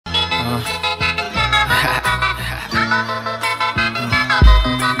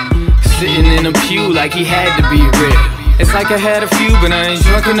Sitting in a pew like he had to be real. It's like I had a few, but I ain't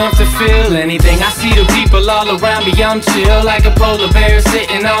drunk enough to feel anything. I see the people all around me, I'm chill like a polar bear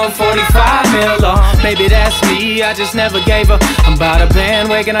sitting on 45 mil. Or maybe that's me, I just never gave up. I'm by the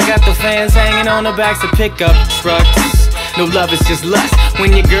bandwagon, I got the fans hanging on the backs of pickup trucks. No love, it's just lust.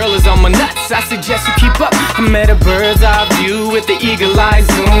 When your girl is on my nuts, I suggest you keep up. I'm at a bird's eye view with the eagle-eye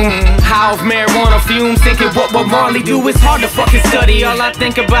zoom. High off marijuana fumes, thinking what Marley do. It's hard to fucking study, all I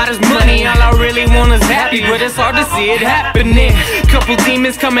think about is money. All I really want is happy, but it's hard to see it happening. Couple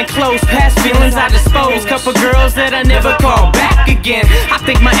demons coming close, past feelings I dispose. Couple girls that I never call back again. I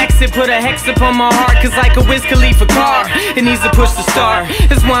think my exit put a hex upon my heart, cause like a Wiz Khalifa car, it needs to push the start.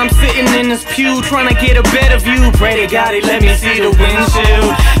 That's why I'm sitting in this pew, trying to get a better view. Pray to God he let me see the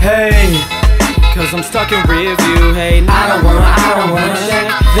windshield. Hey, cause I'm stuck in Rearview. Hey, I don't wanna check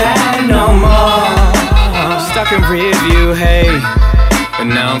that no more. Stuck in Rearview, hey, but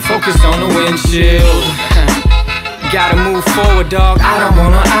now I'm focused on the windshield. Gotta move forward, dog. I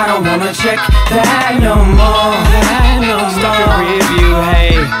don't wanna check that no more. Stuck in Rearview,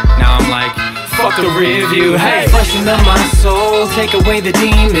 hey, now I'm like, fuck the Rearview, hey. Freshen up my soul, take away the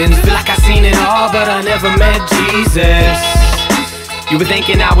demons. Feel like I seen it all, but I never met Jesus. You were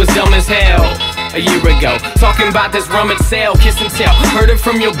thinking I was dumb as hell a year ago, talking about this rum and sale, kiss and tell. Heard it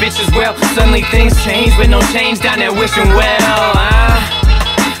from your bitch as well. Suddenly things change, but no change down there wishing well.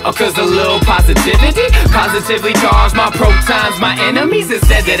 Oh, cause a little positively charged my protons, my enemies. It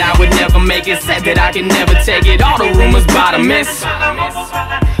said that I would never make it, said that I could never take it. All the rumors bottomless,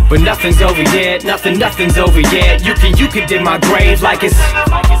 but nothing's over yet, nothing's over yet. You could dig my grave like it's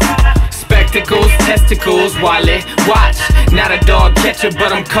spectacles, testicles, wallet, watch. Not a dog catcher,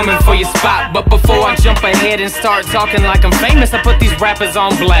 but I'm coming for your spot. But before I jump ahead and start talking like I'm famous, I put these rappers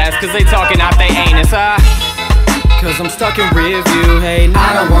on blast, cause they talking out they anus. Cause I'm stuck in Rearview, hey.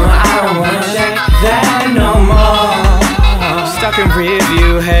 I don't wanna check that no more. Stuck in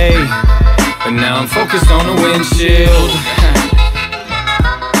Rearview, hey, but now I'm focused on the windshield.